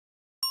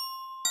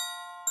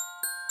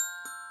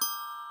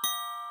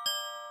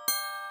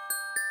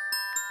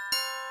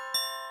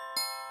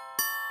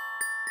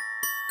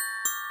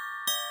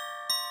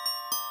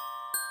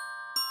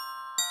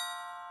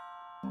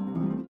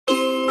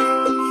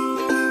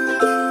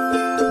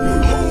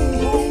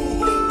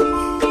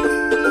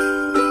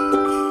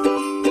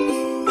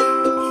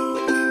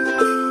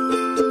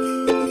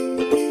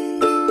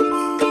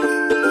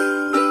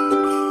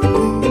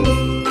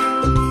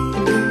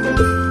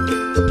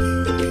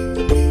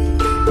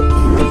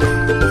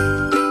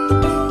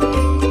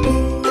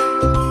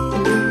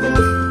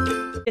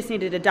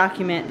Needed to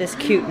document this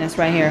cuteness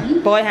right here.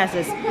 Boy has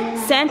this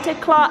Santa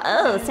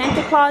Claus,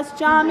 Santa Claus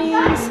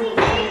jammies.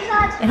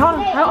 And hold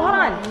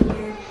on.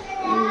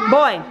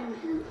 Boy,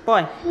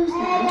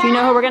 do you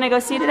know who we're gonna go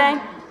see today?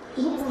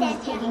 He's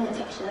taking the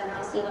picture and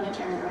I'll see when I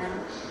turn it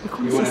around. We're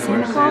going to see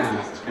Santa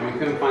Claus? And we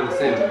couldn't find the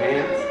Santa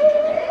pants.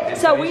 And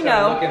so we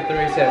know. Looking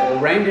through, he said, well,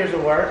 reindeers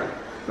will work.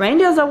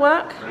 Reindeers will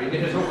work?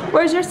 Reindeers will work.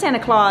 Where's your Santa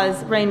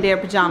Claus reindeer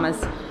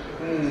pajamas? I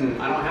don't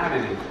have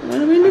any.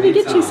 Well, we need to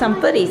get you some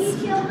footies.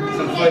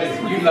 Some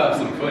footies. You love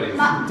some footies.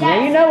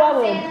 Yeah, you know I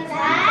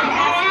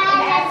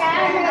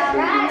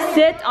will.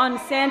 Sit on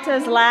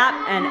Santa's lap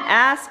and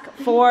ask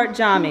for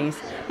jammies.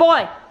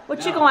 Boy,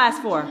 what you gonna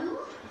ask for?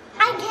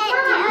 I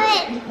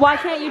can't do it. Why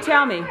can't you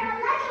tell me?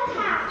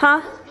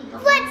 Huh?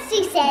 What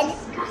she said.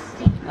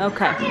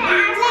 Okay. I'm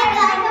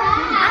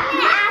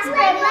gonna ask for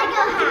a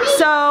Lego house.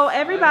 So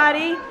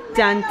everybody,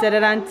 dun dun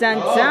dun dun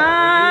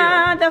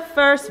dun, the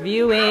first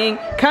viewing.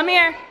 Come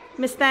here,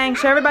 Miss Thang.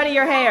 Show everybody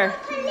your hair.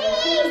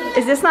 Please.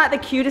 Is this not the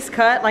cutest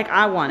cut? Like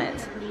I want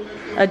it.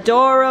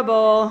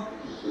 Adorable.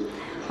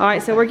 All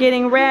right, so we're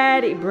getting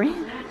ready.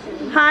 Bryn.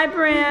 Hi,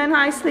 Bryn.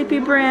 Hi, Sleepy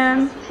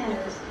Bryn.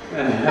 All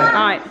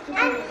right.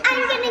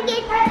 I'm gonna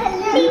get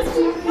police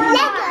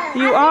Lego.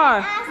 You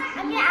are.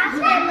 I'm gonna ask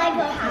for a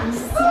Lego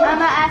house. I'm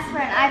gonna ask for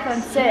an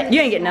iPhone 6. You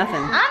ain't get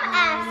nothing. I'm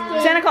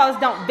asking. Santa Claus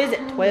don't visit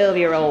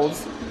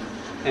 12-year-olds.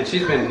 And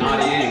she's been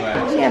naughty anyway.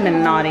 She ain't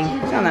been naughty.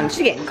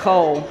 She's getting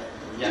cold.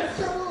 Yes.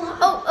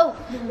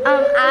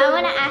 I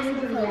wanna ask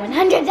for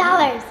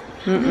 $100.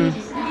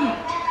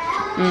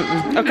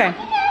 Okay,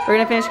 we're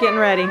gonna finish getting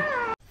ready.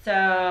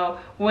 So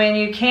when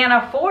you can't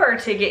afford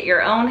to get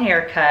your own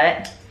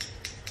haircut,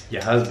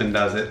 Your husband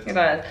does it.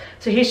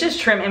 so he's just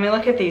trimming. I mean,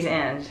 look at these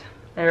ends.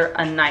 They're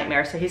a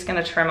nightmare. So he's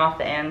gonna trim off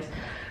the ends.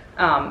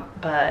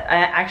 But I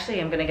actually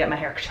am gonna get my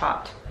hair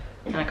chopped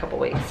in a couple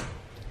weeks.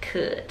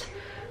 Could.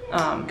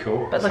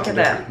 Cool. But look at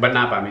that. But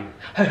not by me.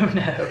 Oh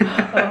no,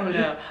 oh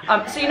no.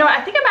 So you know what,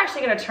 I think I'm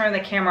actually gonna turn the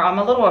camera. I'm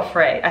a little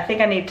afraid. I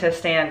think I need to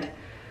stand.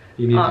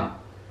 You need to.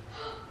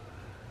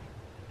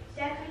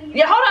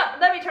 Yeah, hold up,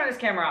 let me turn this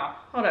camera off.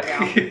 Hold up, y'all.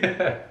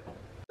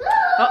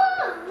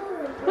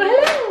 Well,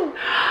 hello.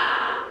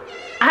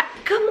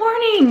 Good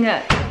morning.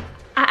 I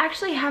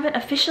actually haven't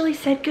officially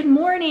said good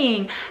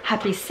morning.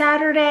 Happy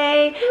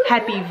Saturday,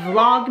 happy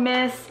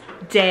Vlogmas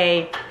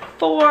day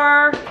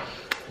 4.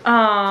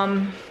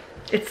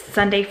 It's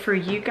Sunday for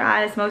you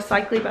guys, most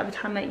likely by the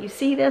time that you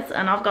see this,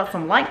 and I've got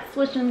some light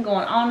switching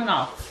going on and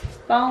off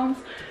phones.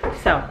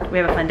 So we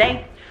have a fun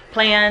day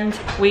planned.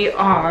 We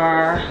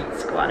are,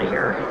 let's go out of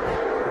here,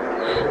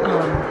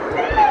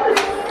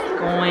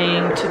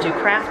 going to do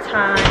craft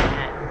time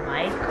at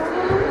Michael's.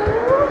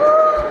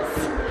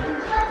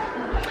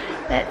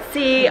 Let's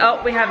see,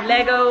 oh, we have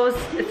Legos.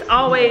 It's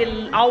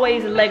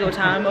always Lego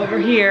time over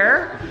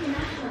here.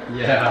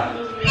 Yeah.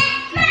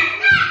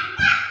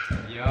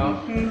 Yo.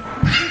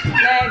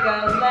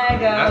 Legos.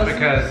 That's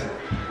because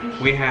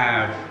we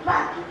have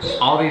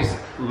all these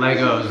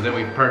Legos that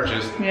we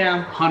purchased.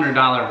 Yeah.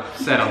 $100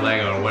 set of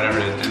Lego or whatever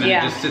it is, and then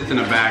it just sits in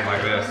a bag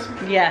like this.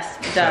 Yes,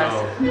 it does.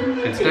 So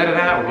instead of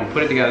that, we're gonna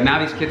put it together. Now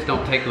these kids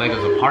don't take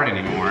Legos apart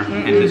anymore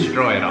and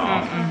destroy it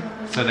all.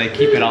 So they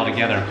keep it all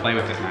together and play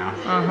with it now.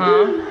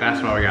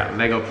 That's why we got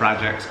Lego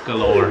projects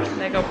galore.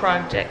 Lego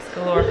projects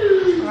galore.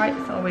 All right,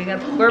 so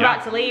we're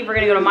about to leave. We're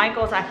gonna go to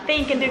Michael's, I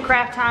think, and do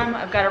craft time.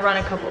 I've got to run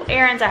a couple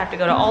errands. I have to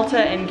go to Ulta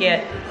and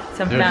get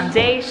some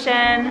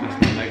foundation. That's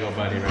the Lego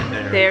buddy right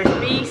there. There's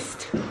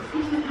Beast.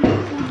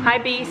 Hi,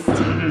 Beast.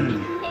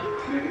 Can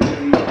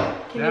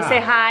you say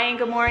hi and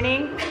good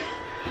morning?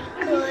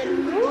 Good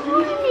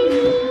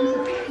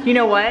morning. You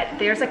know what?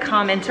 There's a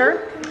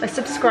commenter, a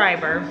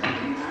subscriber,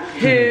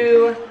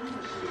 who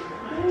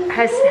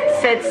has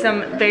said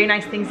some very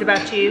nice things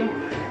about you.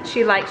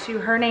 She likes you.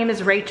 Her name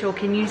is Rachel.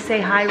 Can you say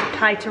hi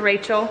to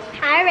Rachel?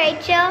 Hi,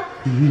 Rachel.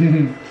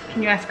 Can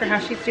you ask her how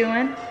she's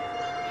doing?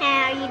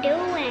 How you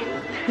doing?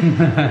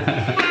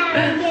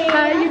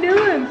 How you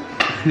doing?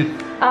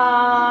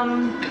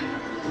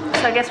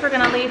 So I guess we're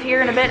gonna leave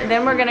here in a bit, and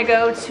then we're gonna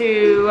go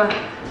to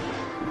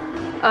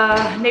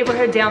a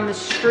neighborhood down the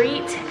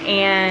street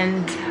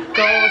and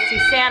go see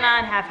Santa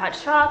and have hot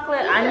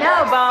chocolate. I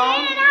know, Bone.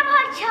 Santa have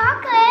hot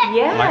chocolate.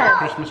 Yeah. Light the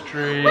Christmas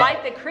tree.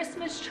 Light the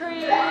Christmas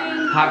tree.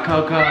 Hot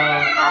cocoa.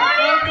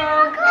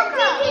 Hot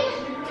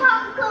cocoa.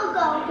 Hot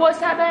cocoa. What's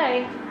that,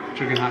 babe?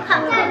 Drinking hot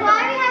Dad, cocoa.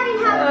 why are we having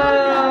hot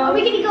cocoa? Are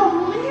we gonna go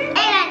home with her? And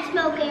I'm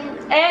smoking.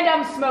 And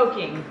I'm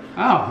smoking.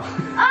 Oh.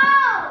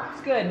 Oh!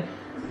 It's good.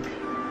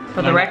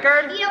 For the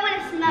record, You don't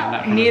want to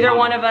smoke. neither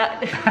one of us,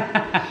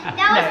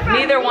 That was from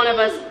neither me. one of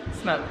us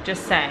smoke.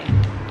 Just saying.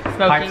 Pipes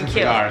Smoking and kills.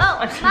 cigars. Oh,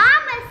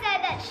 Mama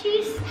said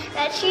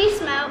that she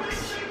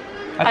smokes.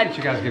 I think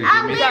you guys are gonna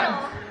give me some.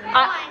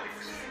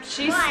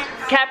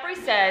 Capri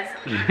says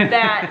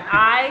that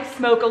I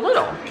smoke a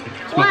little.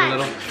 Smoke a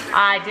little?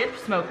 I did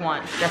smoke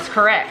once. That's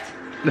correct.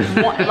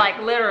 Like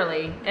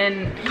literally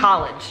in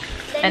college,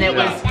 and it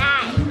was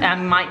I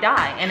might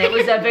die, and it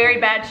was a very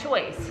bad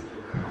choice.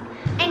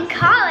 In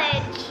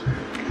college.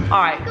 All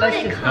right,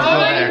 let's just.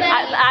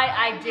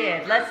 I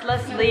did.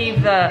 Let's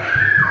leave the.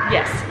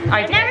 Yes,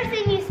 I did. I've never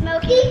seen you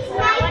smoking.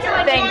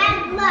 Thank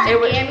you.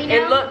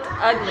 It looked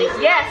ugly.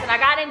 Yes, and I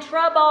got in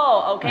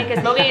trouble. Okay, because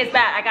smoking is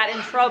bad. I got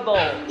in trouble,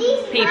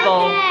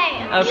 people.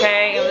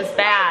 Okay, it was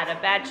bad. A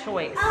bad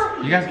choice.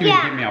 You guys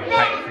gonna give me a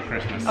pipe for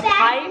Christmas? A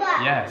pipe?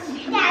 Yes.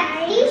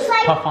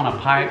 Puff on a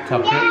pipe,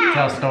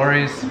 tell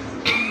stories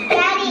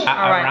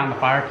around the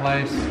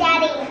fireplace.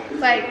 Daddy.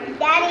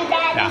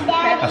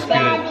 Yeah, that's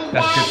good.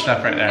 That's good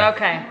stuff right there.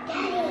 Okay.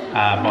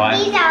 Boy,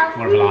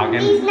 we're vlogging.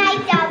 These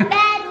nights are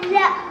bad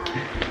luck.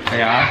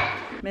 They are.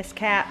 Miss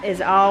Cap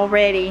is all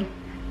ready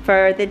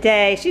for the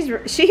day. She's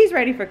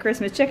ready for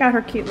Christmas. Check out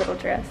her cute little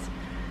dress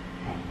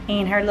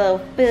and her little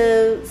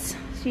boots.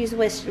 She's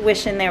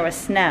wishing there was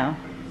snow.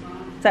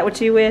 Is that what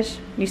you wish?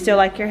 You still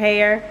like your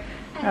hair?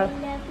 I love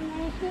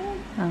my hair.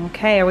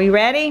 Okay, are we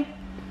ready?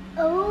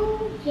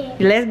 Oh, yeah.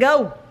 Let's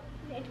go.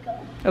 Let's go.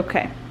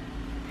 Okay.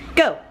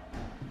 Go.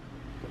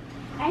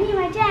 I need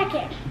my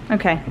jacket.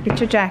 Okay, get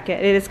your jacket.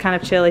 It is kind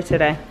of chilly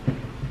today.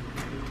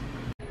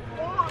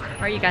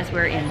 Alright, you guys,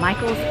 we're in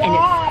Michael's and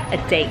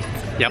it's a date.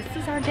 Yep. This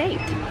is our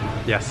date.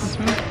 Yes.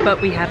 But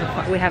we have a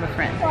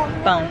friend.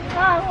 Bone.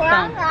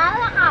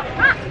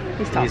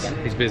 He's talking.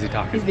 He's busy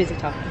talking. He's busy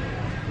talking.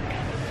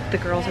 The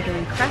girls are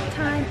doing craft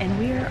time and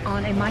we're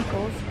on a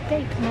Michael's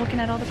date. I'm looking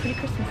at all the pretty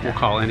Christmas stuff. We'll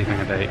call anything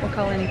a date. We'll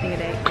call anything a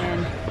date,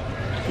 and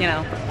you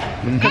know,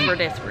 because we're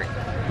desperate.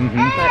 Mm-hmm.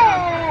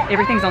 But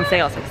everything's on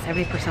sale. It's like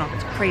 70% off.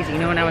 It's crazy. You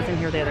know, when I was in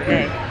here the other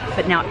day,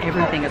 but now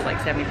everything is like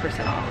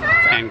 70% off.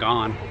 So. And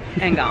gone.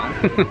 And gone.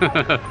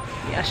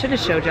 Yeah, I should have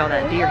showed y'all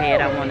that deer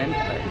head I wanted,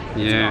 but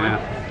it's gone.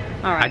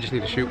 All right. I just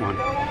need to shoot one.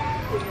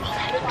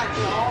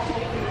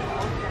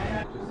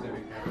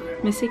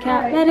 Missy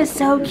Cap, that is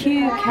so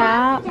cute,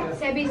 Cap.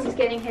 Sebby's just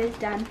getting his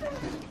done.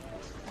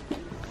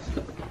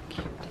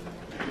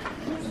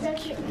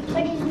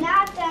 But it's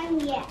not done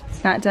yet.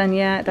 It's not done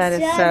yet. That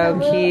is so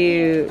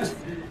cute.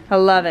 I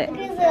love it. Look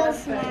at his little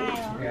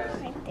smile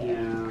right there.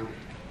 Yeah.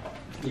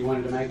 You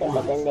wanted to make one?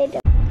 Somebody's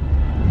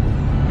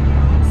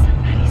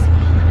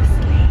falling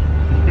asleep.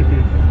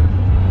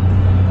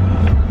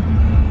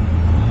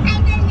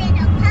 I'm a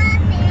little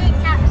puppet.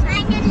 I'm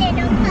a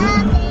little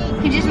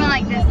puppet. He just went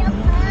like this.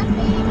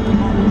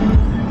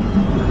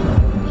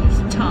 He's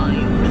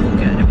tired.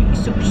 Gotta be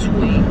so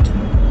sweet.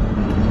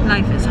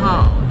 Life is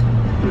hard.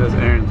 Those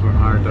errands were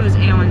hard. Those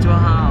errands were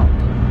hard.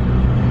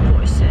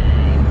 Poor Sam.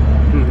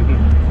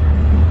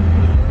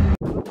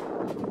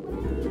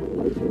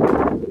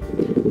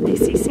 They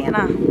see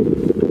Santa.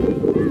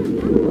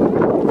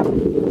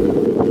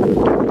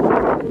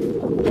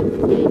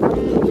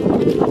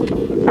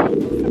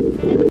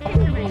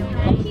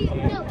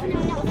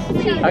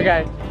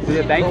 Okay.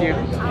 Thank you.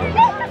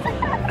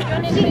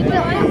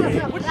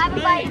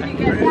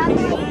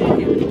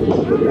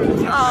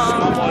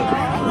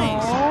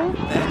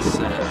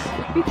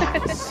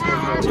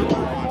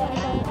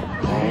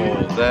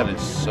 Oh, that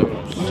is so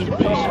sweet.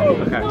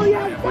 Okay.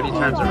 When he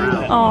turns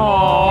around.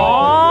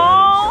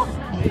 Aww.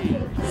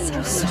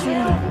 So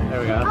sweet. There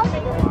we go.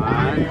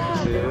 1,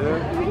 2,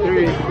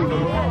 3.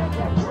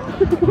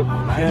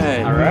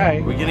 Okay. All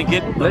right. We're gonna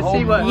get. Let's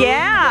see what.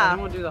 Yeah.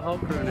 We'll do the whole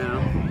crew now.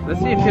 Let's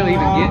see if he'll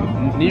even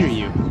get near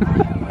you.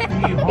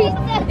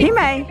 He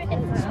may.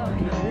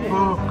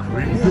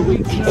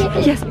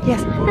 Yes,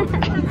 yes.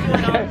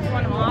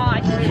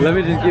 Let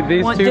me just get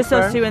these two Just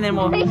those first. two and then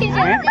we'll...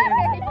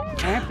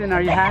 Hampton,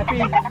 are you happy?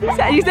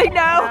 You say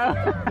no?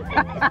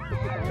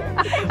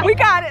 We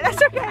got it,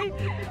 that's okay.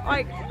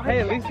 Like, Hey,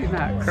 at least he's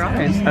not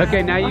crying.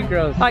 Okay, now you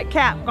girls. like,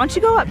 Cap, why don't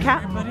you go up,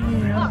 Cap?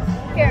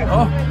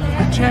 Oh,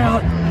 watch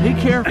out! Be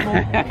careful.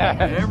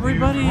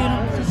 Everybody,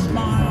 just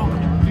smile.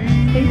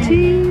 Hey,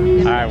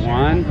 cheese. All right,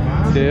 1,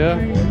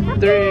 2,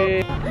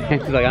 3.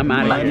 He's like, I'm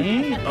out of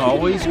here. Money,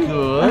 always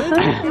good.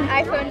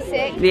 iPhone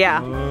 6.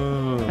 Yeah.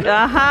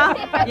 Uh-huh.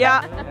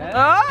 Yeah.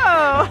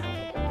 Oh.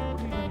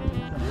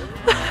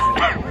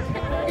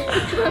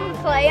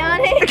 Play on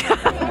it.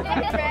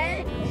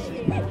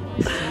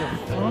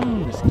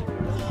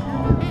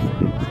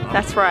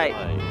 That's right.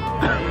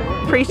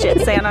 Preach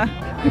it, Santa.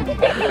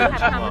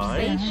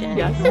 Conversation.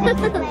 Yes.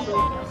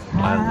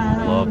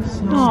 I love this.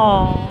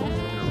 Aww.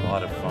 They're a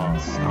lot of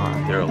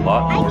fun. They're a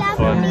lot more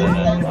fun than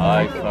an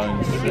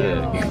iPhone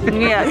 6.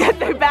 Yeah,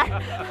 they're back.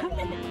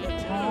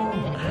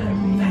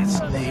 That's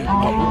neat.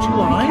 What would you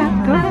like?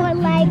 I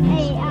would like a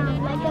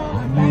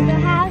Lego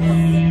house.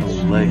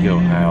 Lego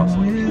house.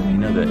 You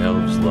know the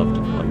elves love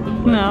to play with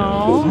Legos.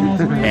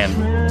 No. And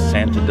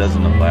Santa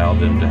doesn't allow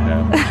them to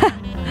have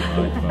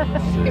iPhone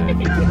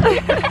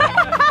 6.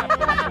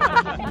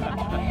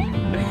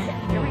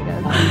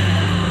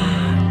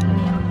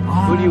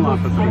 Who do you want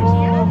for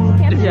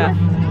Christmas? Yeah.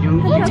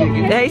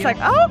 Yeah, he's like,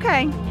 oh,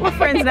 okay. We're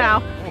friends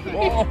now.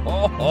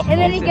 And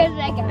then he goes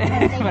like,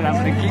 But I'm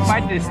gonna keep my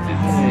distance.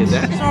 Hey,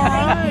 that's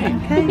alright.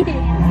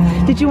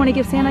 Okay. Did you want to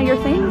give Santa your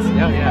things?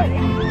 Yeah, yeah.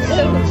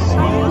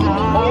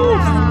 Oh,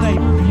 they're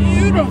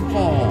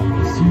beautiful.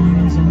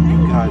 You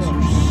guys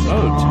are so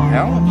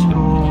talented. I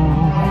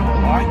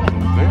like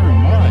them very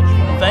much.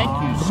 Thank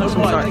you so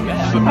much.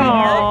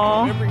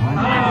 Aww.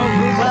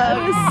 That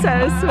was so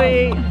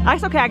sweet.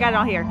 That's okay, I got it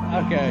all here.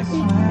 Okay.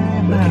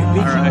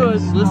 Alright.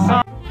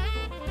 Listen.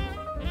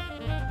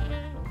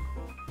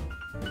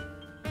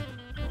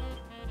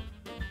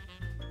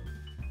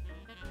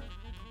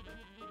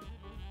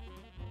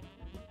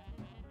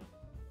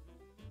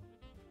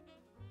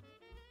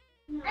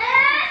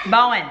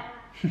 Bowen,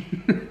 Do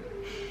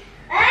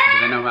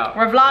they know about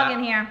we're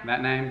vlogging here.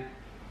 that name?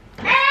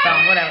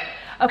 Bowen, whatever.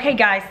 Okay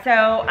guys,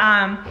 so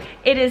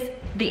it is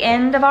the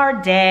end of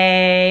our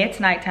day. It's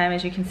nighttime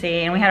as you can see,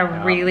 and we had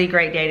a really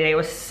great day today. It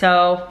was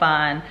so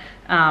fun.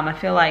 I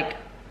feel like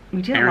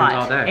we did Errands a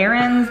lot. all day.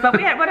 Errands, but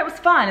it was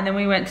fun. And then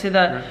we went to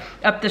the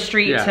up the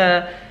street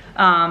to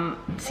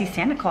see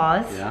Santa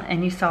Claus,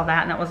 and you saw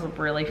that, and that was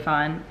really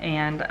fun.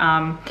 And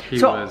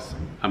He was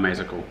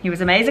AMAZICLE. He was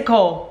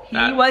AMAZICLE.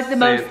 He was the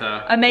most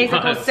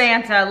AMAZICLE was.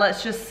 Santa.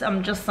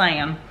 I'm just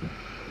saying.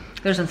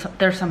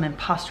 There's some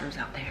imposters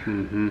out there.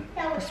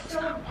 This was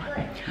not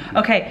one.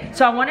 Okay,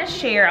 so I want to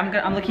share.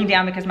 I'm looking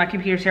down because my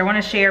computer's here. I want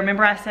to share.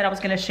 Remember, I said I was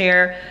going to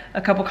share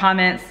a couple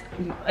comments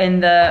from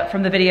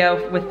the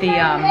video with the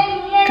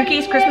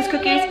cookies, Christmas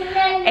cookies,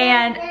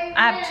 and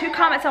I have 2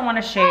 comments I want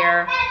to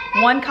share.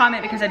 One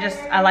comment because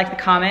I like the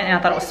comment and I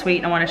thought it was sweet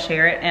and I want to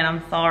share it. And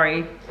I'm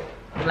sorry,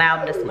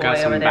 loudness boy Got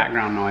some over there.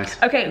 background noise.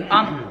 Okay,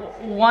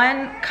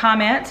 one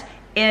comment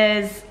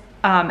is.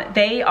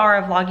 They are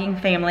a vlogging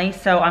family,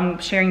 so I'm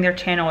sharing their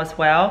channel as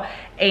well.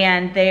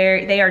 And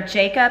they are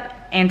Jacob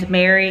and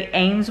Mary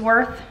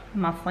Ainsworth.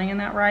 Am I saying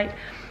that right?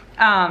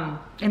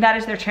 And that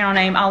is their channel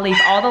name. I'll leave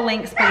all the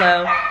links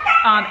below.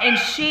 And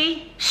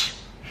she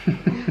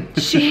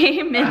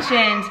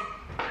mentioned,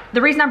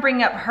 the reason I'm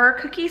bringing up her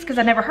cookies, because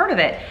I've never heard of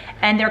it.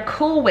 And they're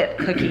Cool Whip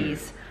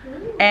cookies.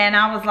 And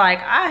I was like,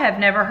 I have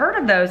never heard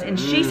of those. And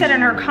she said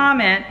in her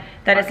comment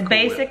that it's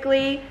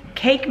basically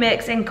cake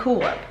mix and Cool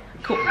Whip.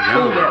 Cool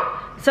Whip.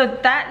 So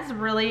that is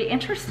really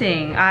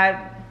interesting. I'm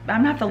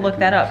gonna have to look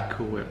that up.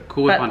 Cool Whip.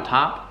 Cool Whip on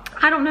top?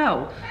 I don't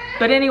know.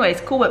 But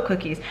anyways, Cool Whip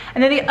cookies.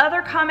 And then the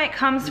other comment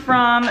comes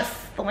from, let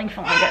me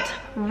find it,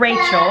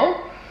 Rachel.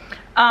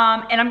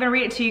 And I'm gonna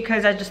read it to you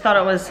because I just thought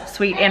it was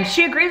sweet. And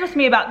she agrees with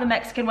me about the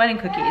Mexican wedding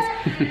cookies.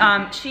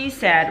 She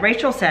said,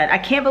 Rachel said, I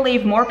can't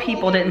believe more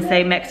people didn't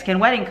say Mexican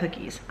wedding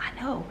cookies. I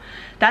know.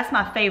 That's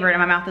my favorite and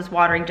my mouth is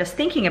watering just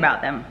thinking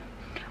about them.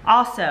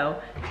 Also,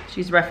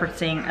 she's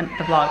referencing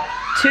the vlog.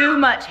 Too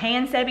much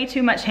hand, Sebi,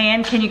 too much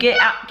hand. Can you get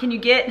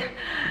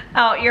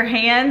out your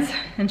hands?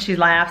 And she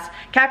laughs.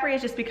 Capri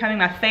is just becoming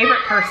my favorite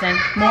person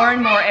more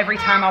and more every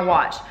time I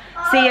watch.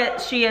 See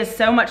it, she is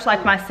so much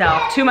like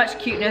myself. Too much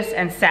cuteness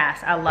and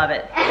sass. I love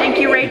it. Thank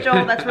you,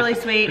 Rachel. That's really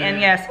sweet.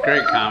 And yes.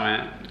 Great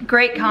comment.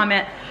 Great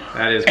comment.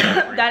 That is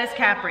Capri. That is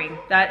Capri.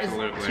 That is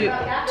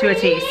Absolutely. to a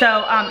T.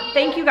 So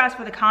thank you guys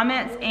for the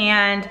comments,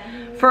 and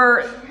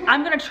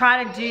I'm gonna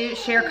try to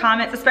share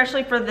comments,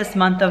 especially for this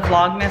month of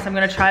Vlogmas. I'm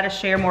gonna try to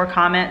share more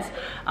comments.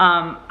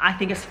 I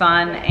think it's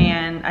fun,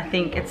 and I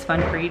think it's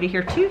fun for you to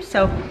hear too.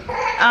 So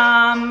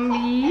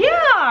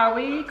yeah, are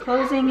we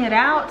closing it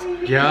out? Yep.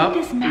 Look at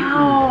this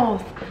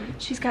mouth.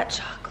 She's got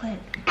chocolate.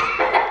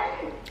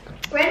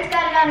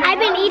 I've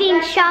been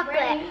eating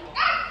chocolate.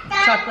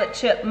 Chocolate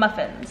chip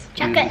muffins.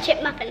 Chocolate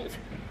chip muffins.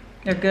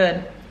 They're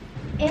good.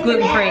 It's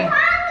gluten free.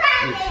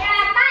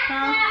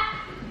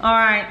 All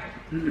right.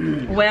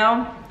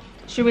 Well,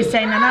 should we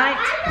say night?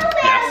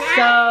 Yes.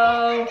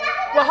 So,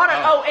 well, hold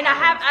on. Oh, and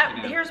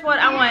here's what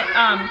I want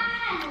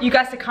you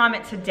guys to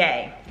comment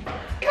today.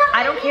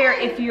 I don't care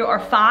if you are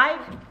 5,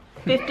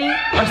 50,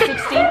 or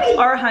 60,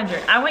 or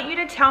 100. I want you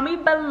to tell me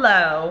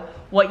below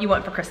what you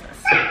want for Christmas.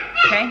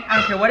 Okay? I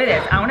don't care what it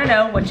is. I want to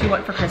know what you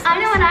want for Christmas. I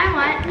know what I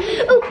want.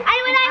 Ooh, I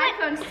know what I want.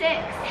 iPhone 6.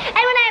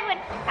 I want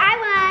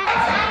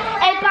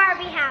a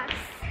Barbie house.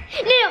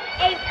 No,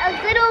 a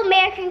little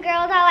American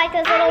Girl doll, like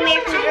those little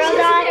American Girl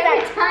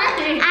dolls.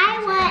 I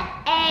want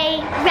a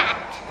rat.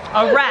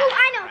 A rat. Ooh,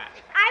 I know.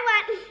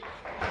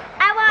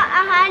 I want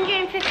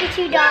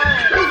 $152.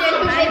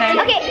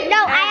 Okay,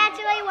 no, I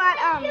actually want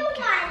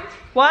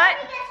What?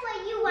 Guess what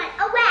you want?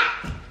 A rat.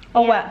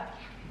 Oh, what?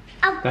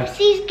 Oh,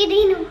 she's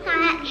getting a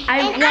rat.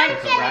 I'm gonna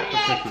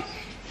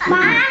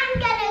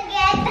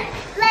get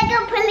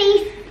Lego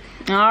police.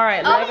 All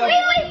right. Oh, Lego. wait.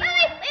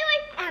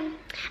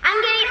 I'm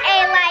getting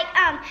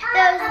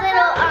those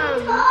little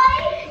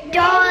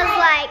dolls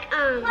like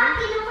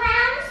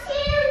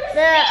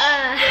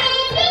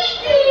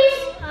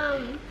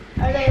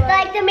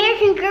like the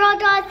American Girl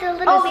dolls, the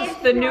little. Oh,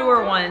 the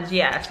newer ones.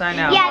 Yes, I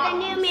know. Yeah, the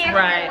new American.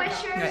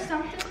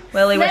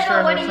 Willie Wishers or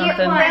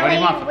something. What do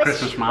you want for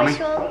Christmas, Mommy?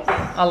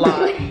 A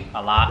lot.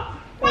 A lot?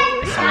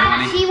 some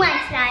money. She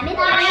wants diamond.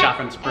 A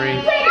shopping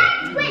spree.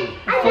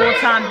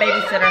 Full-time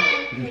babysitter.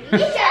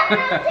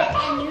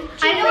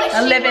 I know what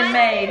A living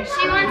maid.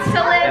 She wants to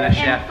And a live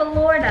chef. in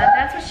Florida.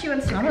 That's what she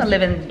wants to I'm do. gonna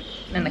live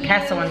in the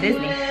castle in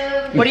Disney.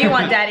 What do you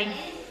want, Daddy?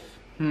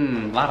 A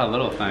lot of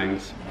little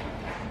things.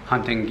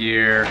 Hunting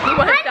gear. He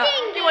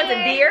wants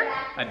a deer.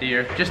 A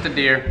deer. Just a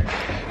deer.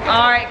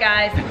 All right,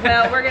 guys.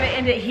 Well, we're gonna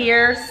end it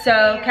here.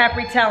 So,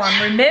 Capri, tell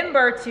them.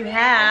 Remember to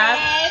have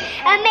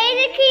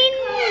Amazing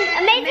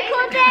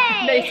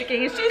day.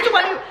 Basically, she's the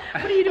one who.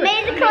 What are you doing?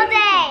 Amazing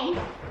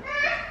day.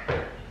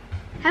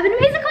 Have an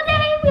amazing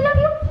day. We love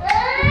you.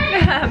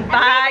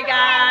 Bye,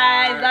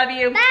 guys. Love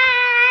you. Bye.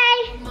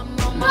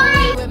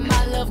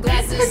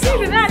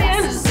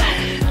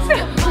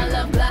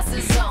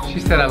 She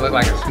said I look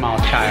like a small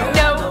child.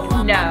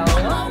 No.